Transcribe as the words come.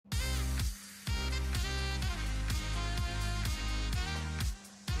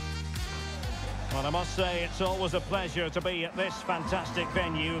Well, I must say, it's always a pleasure to be at this fantastic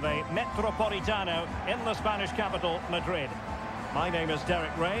venue, the Metropolitano, in the Spanish capital, Madrid. My name is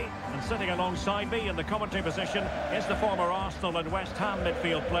Derek Ray, and sitting alongside me in the commentary position is the former Arsenal and West Ham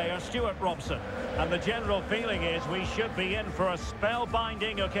midfield player, Stuart Robson. And the general feeling is we should be in for a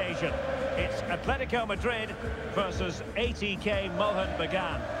spellbinding occasion. It's Atletico Madrid versus ATK Mohun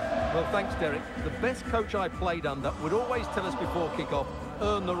Bagan. Well, thanks, Derek. The best coach I played under would always tell us before kick-off,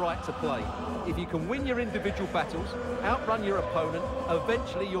 earn the right to play. If you can win your individual battles, outrun your opponent,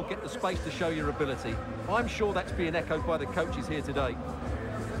 eventually you'll get the space to show your ability. I'm sure that's being echoed by the coaches here today.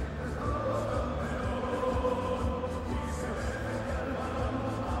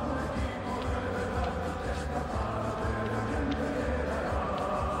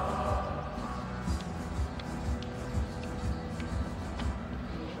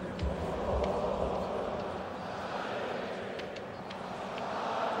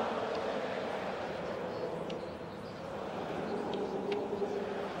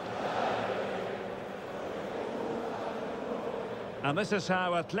 And this is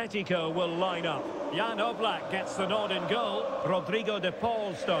how Atletico will line up. Jan Oblak gets the nod in goal. Rodrigo de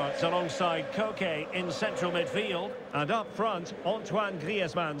Paul starts alongside Koke in central midfield. And up front, Antoine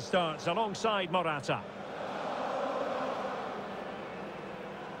Griezmann starts alongside Morata.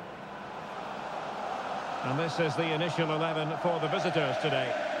 And this is the initial 11 for the visitors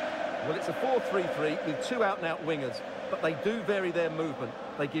today. Well, it's a 4-3-3 with two out-and-out wingers, but they do vary their movement.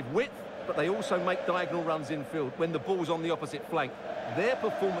 They give width, but they also make diagonal runs infield when the ball's on the opposite flank. Their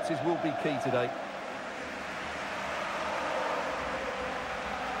performances will be key today.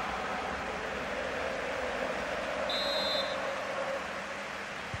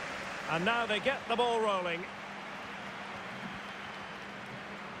 And now they get the ball rolling.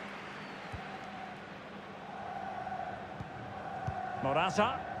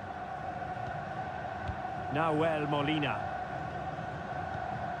 Morata. Nahuel Molina.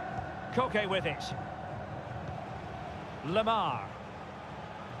 Koke with it. Lemar.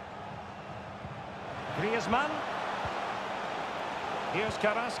 Griezmann. Here's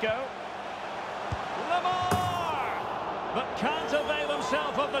Carrasco. Lemar! But can't avail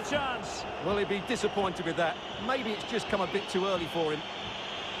himself of the chance. Well, he'd be disappointed with that. Maybe it's just come a bit too early for him.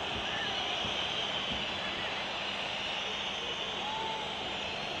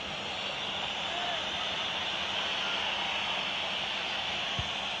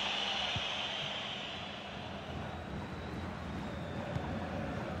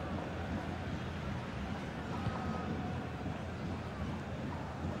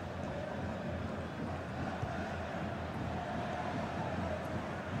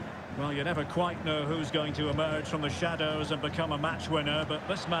 Well, you never quite know who's going to emerge from the shadows and become a match winner, but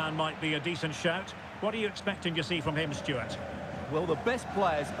this man might be a decent shout. What are you expecting to see from him, Stuart? Well, the best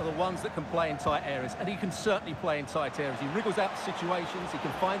players are the ones that can play in tight areas, and he can certainly play in tight areas. He wriggles out situations, he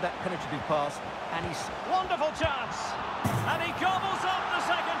can find that penetrative pass, and he's... Wonderful chance! And he gobbles up the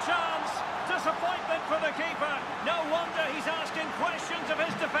second chance! Disappointment for the keeper. No wonder he's asking questions of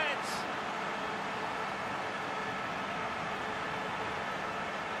his defence.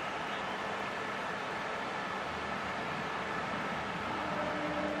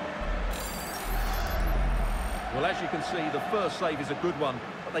 Well, as you can see, the first save is a good one,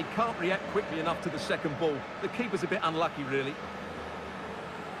 but they can't react quickly enough to the second ball. The keeper's a bit unlucky, really.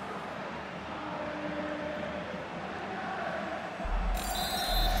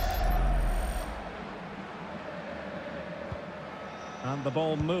 And the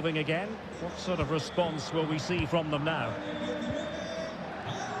ball moving again. What sort of response will we see from them now?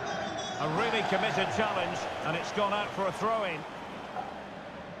 A really committed challenge, and it's gone out for a throw-in.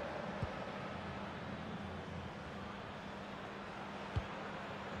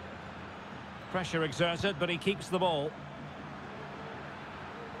 Pressure exerted, but he keeps the ball.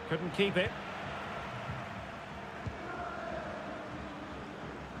 Couldn't keep it.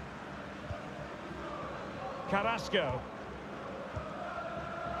 Carrasco.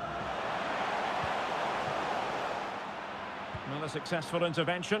 Well, a successful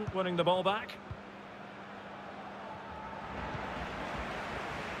intervention, winning the ball back.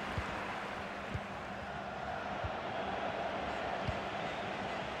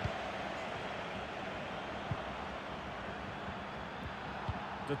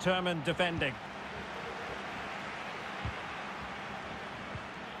 Determined defending.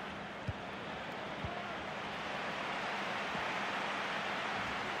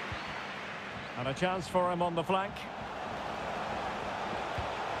 And a chance for him on the flank.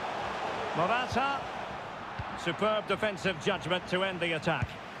 Morata. Superb defensive judgment to end the attack.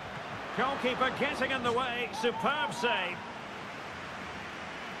 Goalkeeper getting in the way. Superb save.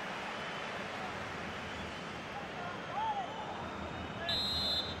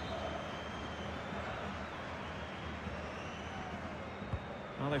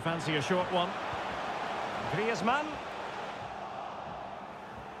 Well, they fancy a short one. Griezmann.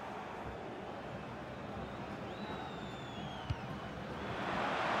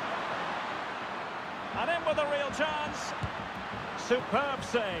 And in with a real chance. Superb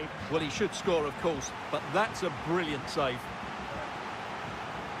save. Well, he should score, of course, but that's a brilliant save.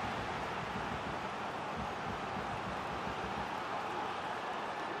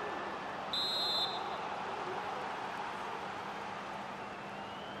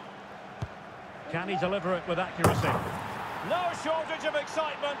 Can he deliver it with accuracy? No shortage of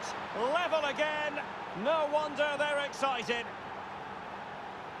excitement. Level again. No wonder they're excited.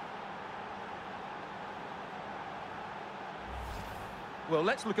 Well,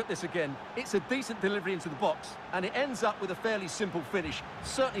 let's look at this again. It's a decent delivery into the box, and it ends up with a fairly simple finish.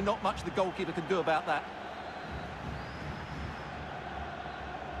 Certainly not much the goalkeeper can do about that.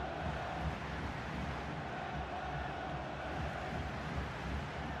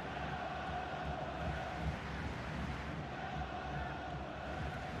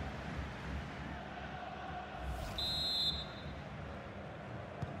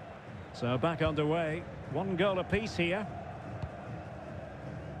 So back underway. One goal apiece here.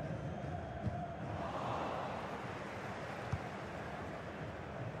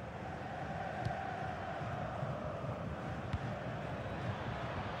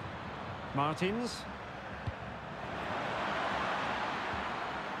 Martins.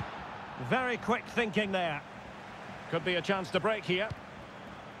 Very quick thinking there. Could be a chance to break here.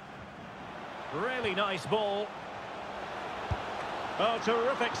 Really nice ball. Oh,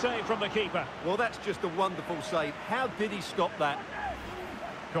 terrific save from the keeper. Well, that's just a wonderful save. How did he stop that?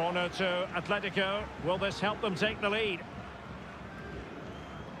 Corner to Atletico. Will this help them take the lead?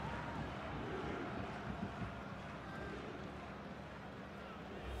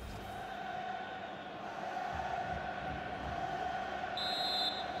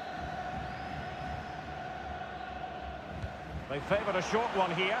 They favoured a short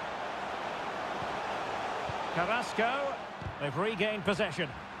one here. Carrasco. They've regained possession.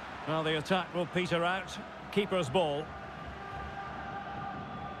 Well, the attack will peter out. Keeper's ball.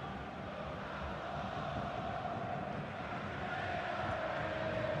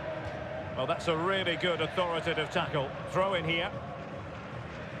 Well, that's a really good authoritative tackle. Throw in here.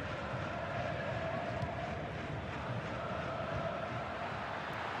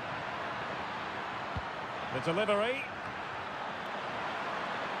 The delivery.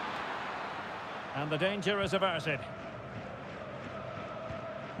 And the danger is averted.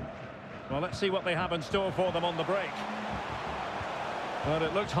 Well, let's see what they have in store for them on the break. Well,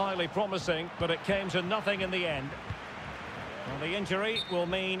 it looked highly promising, but it came to nothing in the end. Well, the injury will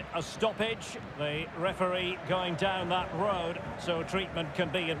mean a stoppage. The referee going down that road, so treatment can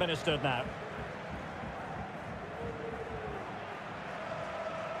be administered now.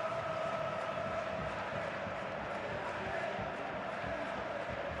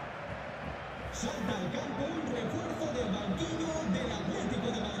 Salta al campo un refuerzo del banquillo del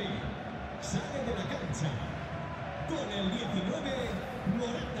Atlético de Madrid. Sale de la cancha con el 19,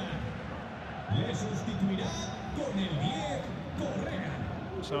 Morata. Le sustituirá con el 10, Correa.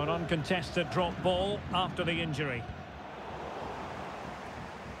 So an uncontested drop ball after the injury.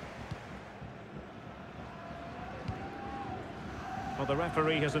 Well, the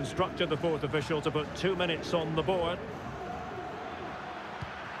referee has instructed the fourth official to put 2 minutes on the board.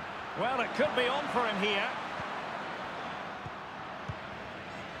 Well, it could be on for him here.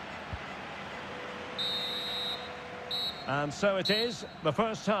 And so it is. The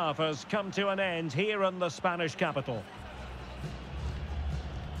first half has come to an end here in the Spanish capital.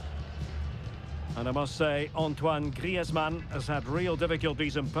 And I must say, Antoine Griezmann has had real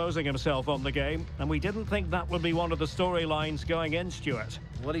difficulties imposing himself on the game, and we didn't think that would be one of the storylines going in, Stuart.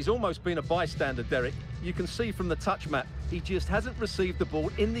 Well, he's almost been a bystander, Derek. You can see from the touch map, he just hasn't received the ball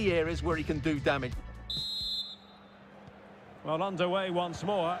in the areas where he can do damage. Well, underway once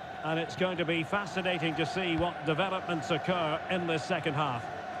more, and it's going to be fascinating to see what developments occur in this second half.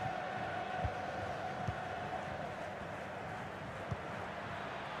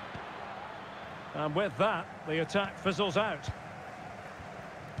 And with that, the attack fizzles out.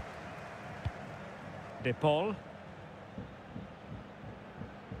 De Paul.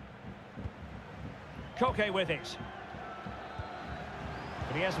 Koke with it.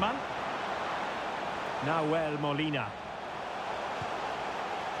 Griezmann. Nahuel Molina.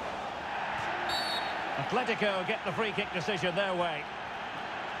 Atletico get the free kick decision their way.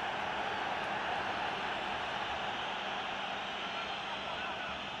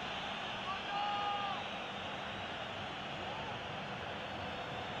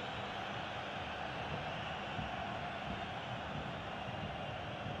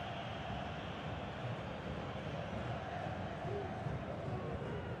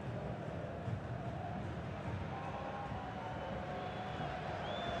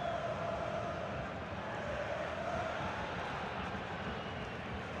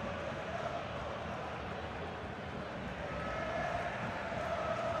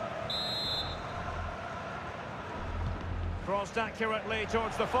 Crossed accurately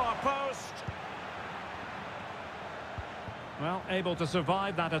towards the far post. Well, able to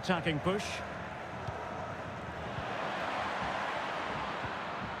survive that attacking push.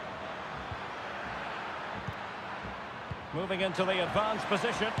 Moving into the advanced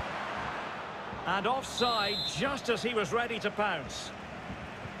position. And offside just as he was ready to pounce.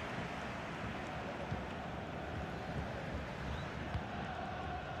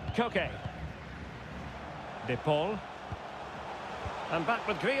 Koke. De Paul. And back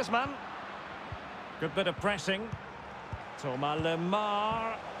with Griezmann. Good bit of pressing. Thomas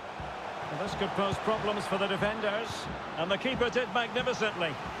Lemar. And this could pose problems for the defenders. And the keeper did magnificently.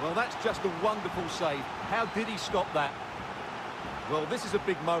 Well, that's just a wonderful save. How did he stop that? Well, this is a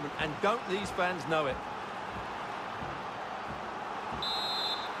big moment, and don't these fans know it?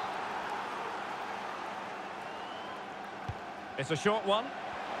 It's a short one.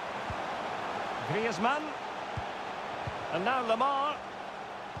 Griezmann. And now Lemar.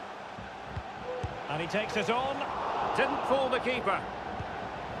 And he takes it on. Didn't fool the keeper.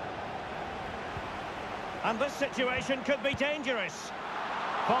 And this situation could be dangerous.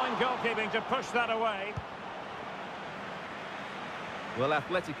 Fine goalkeeping to push that away. Well,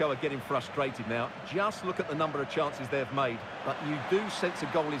 Atletico are getting frustrated now. Just look at the number of chances they've made. But you do sense a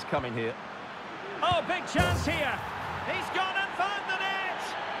goal is coming here. Oh, big chance here. He's gone and found the net.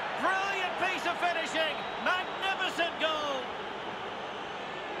 Brilliant piece of finishing. Magnificent goal.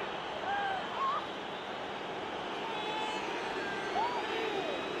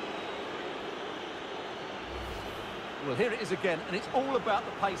 Well, here it is again, and it's all about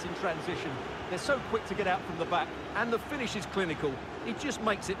the pace in transition. They're so quick to get out from the back, and the finish is clinical. He just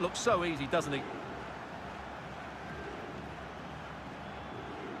makes it look so easy, doesn't he?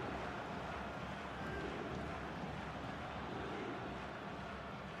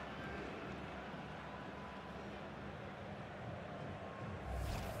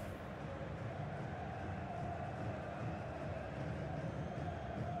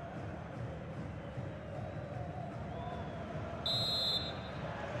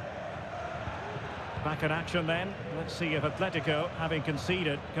 Back in action then. Let's see if Atletico, having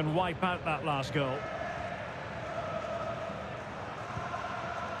conceded, can wipe out that last goal.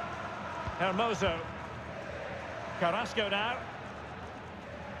 Hermoso. Carrasco now.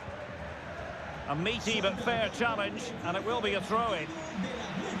 A meaty but fair challenge, and it will be a throw-in.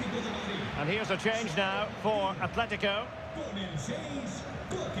 And here's a change now for Atletico. Con el 6,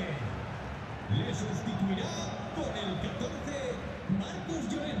 Koke. Le sustituirá con el 14,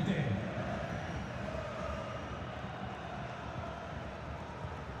 Marcus Llorente.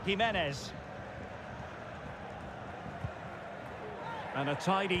 Jimenez. And a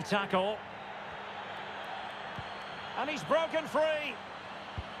tidy tackle. And he's broken free.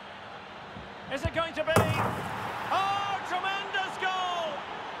 Is it going to be? Oh, tremendous goal!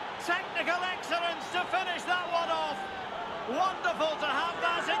 Technical excellence to finish that one off. Wonderful to have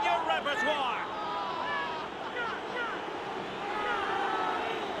that in your repertoire.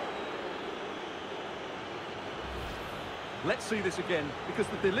 Let's see this again, because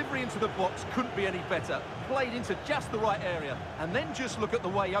the delivery into the box couldn't be any better. Played into just the right area, and then just look at the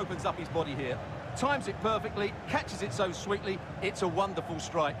way he opens up his body here. Times it perfectly, catches it so sweetly, it's a wonderful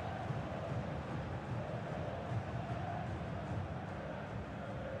strike.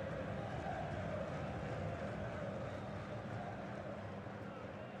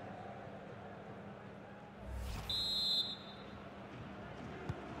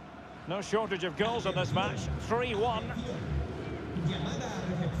 No shortage of goals in this match. 3-1. Llamada a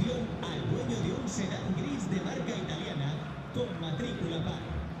recepción al dueño de un sedán gris de marca italiana con matrícula par.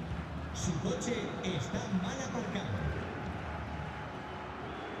 Su coche está mal aparcado.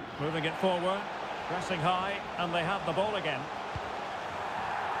 Moving it forward, pressing high, and they have the ball again.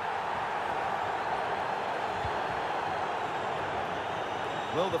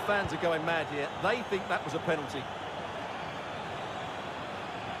 Well, the fans are going mad here. They think that was a penalty.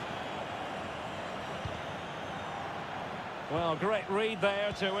 Well, great read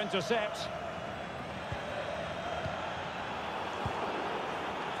there to intercept.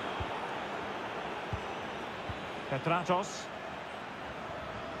 Petratos.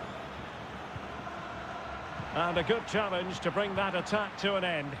 And a good challenge to bring that attack to an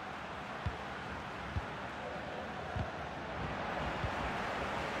end.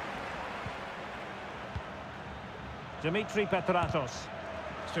 Dimitri Petratos.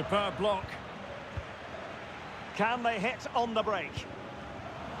 Superb block. Can they hit on the break?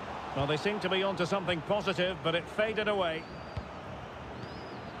 Well, they seem to be onto something positive, but it faded away.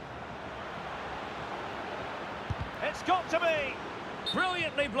 It's got to be!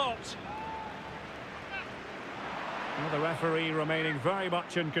 Brilliantly blocked. Well, the referee remaining very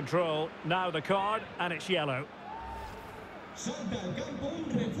much in control. Now the card, and it's yellow. Salta al campo un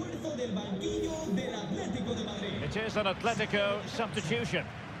refuerzo del banquillo del Atlético de Madrid. It is an Atletico substitution.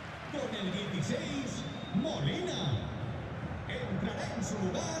 Con el 16, Molina. Entrará en su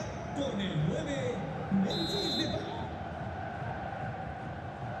lugar con el 9, Memphis Depay.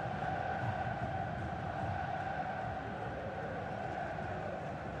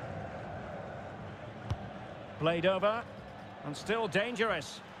 Played over, and still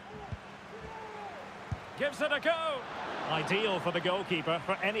dangerous. Gives it a go. Ideal for the goalkeeper,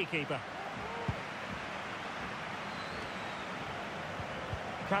 for any keeper.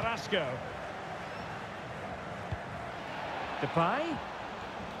 Carrasco. Depay.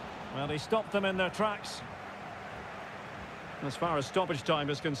 Well, he stopped them in their tracks. As far as stoppage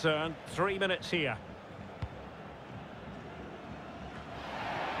time is concerned, 3 minutes here.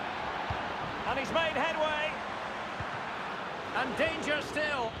 And he's made headway. And danger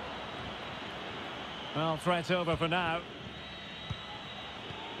still. Well, threat over for now.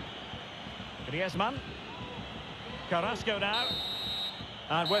 Griezmann. Carrasco now.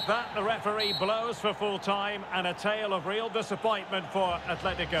 And with that, the referee blows for full time, and a tale of real disappointment for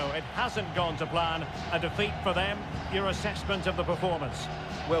Atletico. It hasn't gone to plan. A defeat for them. Your assessment of the performance?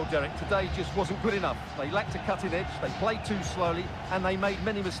 Well, Derek, today just wasn't good enough. They lacked a cutting edge, they played too slowly, and they made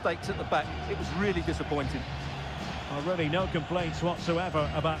many mistakes at the back. It was really disappointing. Well, really no complaints whatsoever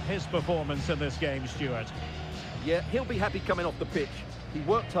about his performance in this game, Stuart. Yeah, he'll be happy coming off the pitch. He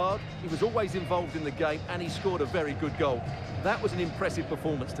worked hard, he was always involved in the game, and he scored a very good goal. That was an impressive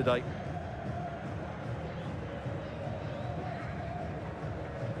performance today.